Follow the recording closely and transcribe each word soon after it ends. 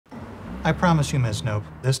I promise you, Ms. Knope,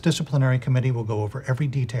 this disciplinary committee will go over every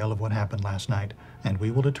detail of what happened last night, and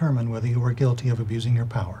we will determine whether you are guilty of abusing your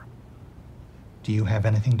power. Do you have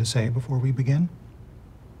anything to say before we begin?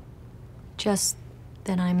 Just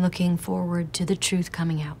that I'm looking forward to the truth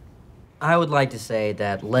coming out. I would like to say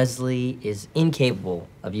that Leslie is incapable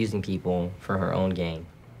of using people for her own gain.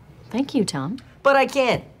 Thank you, Tom. But I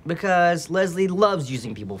can't, because Leslie loves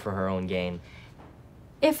using people for her own gain.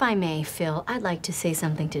 If I may, Phil, I'd like to say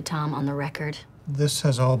something to Tom on the record. This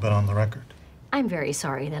has all been on the record. I'm very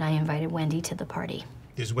sorry that I invited Wendy to the party.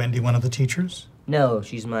 Is Wendy one of the teachers? No,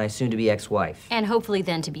 she's my soon-to-be ex-wife. And hopefully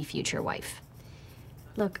then to be future wife.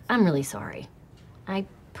 Look, I'm really sorry. I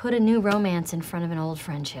put a new romance in front of an old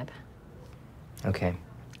friendship. Okay.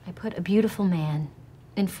 I put a beautiful man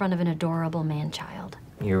in front of an adorable man-child.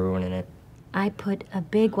 You're ruining it. I put a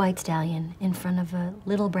big white stallion in front of a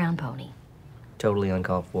little brown pony. Totally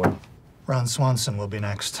uncalled for. Ron Swanson will be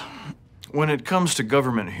next. When it comes to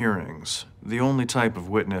government hearings, the only type of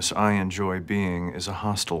witness I enjoy being is a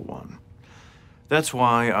hostile one. That's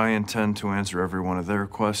why I intend to answer every one of their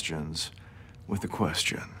questions with a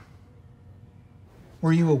question.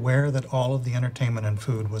 Were you aware that all of the entertainment and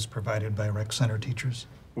food was provided by rec center teachers?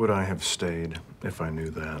 Would I have stayed if I knew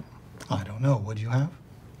that? I don't know. Would you have?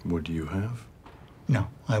 Would you have? No,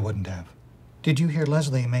 I wouldn't have. Did you hear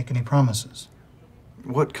Leslie make any promises?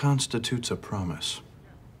 What constitutes a promise?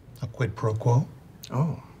 A quid pro quo?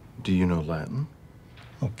 Oh, do you know Latin?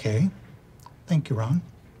 Okay. Thank you, Ron.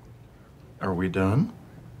 Are we done?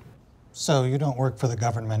 So you don't work for the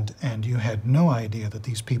government, and you had no idea that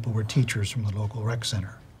these people were teachers from the local rec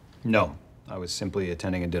center? No, I was simply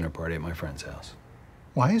attending a dinner party at my friend's house.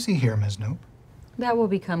 Why is he here, Ms. Knope? That will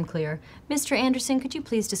become clear. Mr. Anderson, could you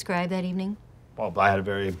please describe that evening? Well, I had a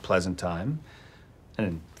very pleasant time.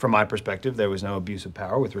 And from my perspective, there was no abuse of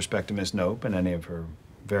power with respect to Miss Knope and any of her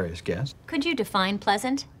various guests. Could you define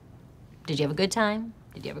pleasant? Did you have a good time?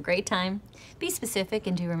 Did you have a great time? Be specific,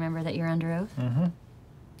 and do remember that you're under oath. Mm-hmm.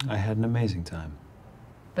 I had an amazing time.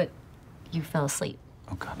 But you fell asleep.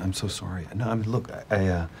 Oh, God, I'm so sorry. No, I mean, look,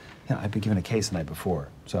 I'd been given a case the night before,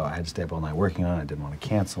 so I had to stay up all night working on it. I didn't want to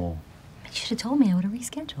cancel. You should have told me. I would have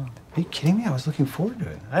rescheduled. Are you kidding me? I was looking forward to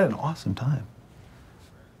it. I had an awesome time.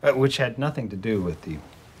 Which had nothing to do with the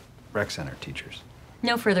rec center teachers.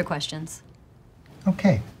 No further questions.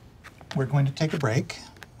 Okay. We're going to take a break,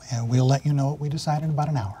 and we'll let you know what we decide in about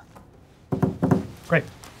an hour. Great.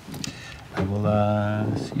 I will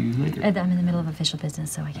see you later. I'm in the middle of official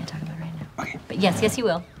business, so I can't talk about it right now. Okay. But yes, you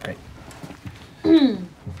will. Great.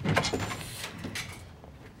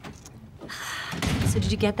 So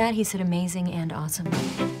did you get that? He said amazing and awesome.